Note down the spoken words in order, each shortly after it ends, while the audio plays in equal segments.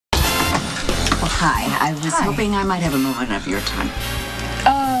Hi. I was Hi. hoping I might have a moment of your time.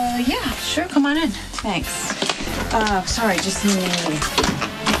 Yeah, sure. Come on in. Thanks. Sorry, just let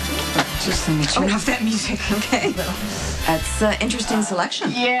me turn off that music, okay? That's an interesting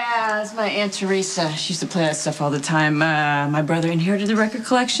selection. Yeah, that's my Aunt Teresa. She used to play that stuff all the time. My brother inherited the record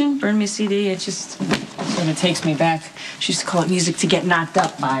collection, burned me a CD. It just sort of takes me back. She used to call it music to get knocked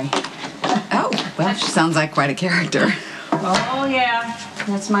up by. Oh, well, she sounds like quite a character. Oh, yeah.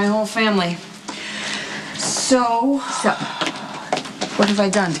 That's my whole family. So, what have I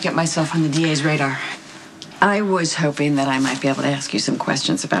done to get myself on the DA's radar? I was hoping that I might be able to ask you some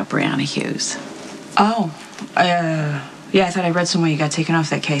questions about Brianna Hughes. Oh, yeah, I thought I read somewhere you got taken off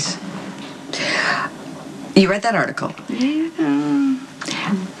that case. You read that article?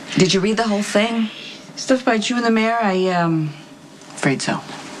 Yeah. Did you read the whole thing? Stuff by Jew and the Mayor? Afraid so.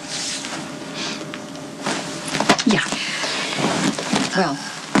 Yeah. Well,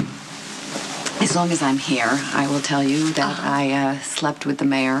 as long as I'm here, I will tell you that I slept with the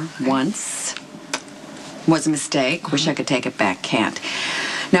mayor once. Was a mistake. Wish I could take it back. Can't.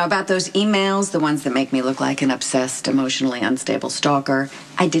 Now, about those emails, the ones that make me look like an obsessed, emotionally unstable stalker,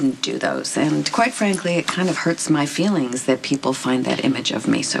 I didn't do those. And quite frankly, it kind of hurts my feelings that people find that image of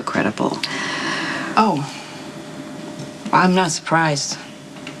me so credible. Oh. I'm not surprised.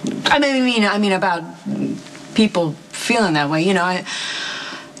 I mean about people feeling that way. You know,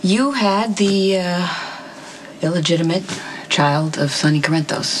 you had the illegitimate child of Sonny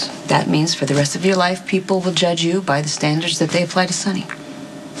Corinthos. That means for the rest of your life, people will judge you by the standards that they apply to Sonny,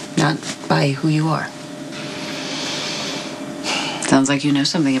 not by who you are. Sounds like you know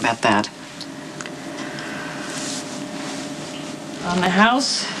something about that. On the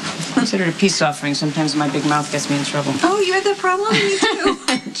house, considered a peace offering. Sometimes my big mouth gets me in trouble. Oh, you had that problem? Me too.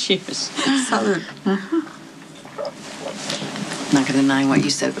 Cheers. Salud. Not going to deny what you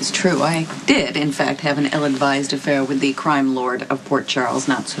said was true. I did, in fact, have an ill-advised affair with the crime lord of Port Charles.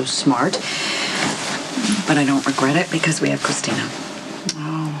 Not so smart. But I don't regret it because we have Christina.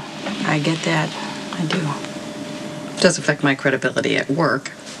 Oh, I get that. I do. It does affect my credibility at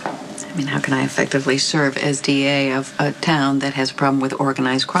work. I mean, how can I effectively serve as DA of a town that has a problem with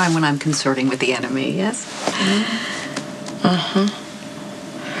organized crime when I'm consorting with the enemy, yes? Uh-huh.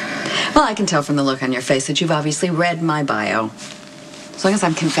 Well, I can tell from the look on your face that you've obviously read my bio. As long as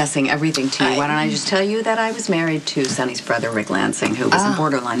I'm confessing everything to you, why don't I just tell you that I was married to Sonny's brother, Rick Lansing, who was a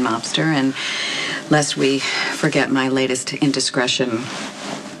borderline mobster, and lest we forget my latest indiscretion,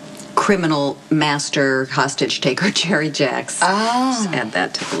 criminal master hostage taker, Jerry Jacks. Just add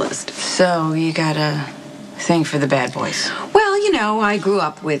that to the list. So you got a thing for the bad boys? Well, you know, I grew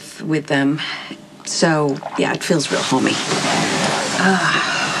up with them, so yeah, it feels real homey.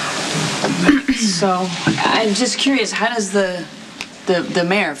 So I'm just curious, how does the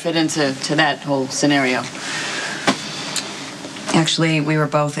mayor fit into that whole scenario? Actually, we were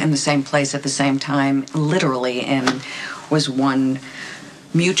both in the same place at the same time, literally, and was one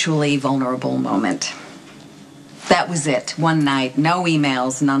mutually vulnerable moment. That was it. One night, no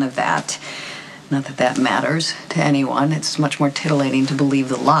emails, none of that. Not that that matters to anyone. It's much more titillating to believe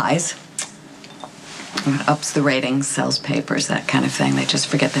the lies. It ups the ratings, sells papers, that kind of thing. They just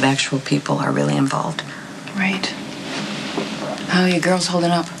forget that actual people are really involved. Right. How are your girls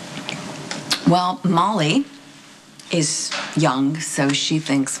holding up? Well, Molly is young, so she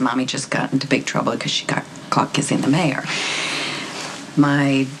thinks Mommy just got into big trouble because she got caught kissing the mayor.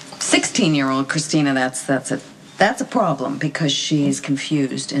 My 16-year-old Christina, that's a problem because she's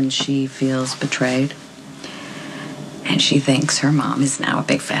confused and she feels betrayed. And she thinks her mom is now a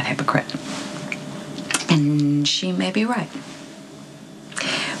big fat hypocrite. And she may be right.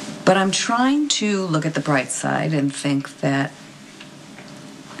 But I'm trying to look at the bright side and think that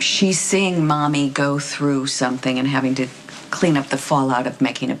she's seeing Mommy go through something and having to clean up the fallout of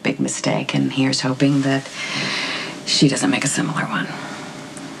making a big mistake. And here's hoping that she doesn't make a similar one.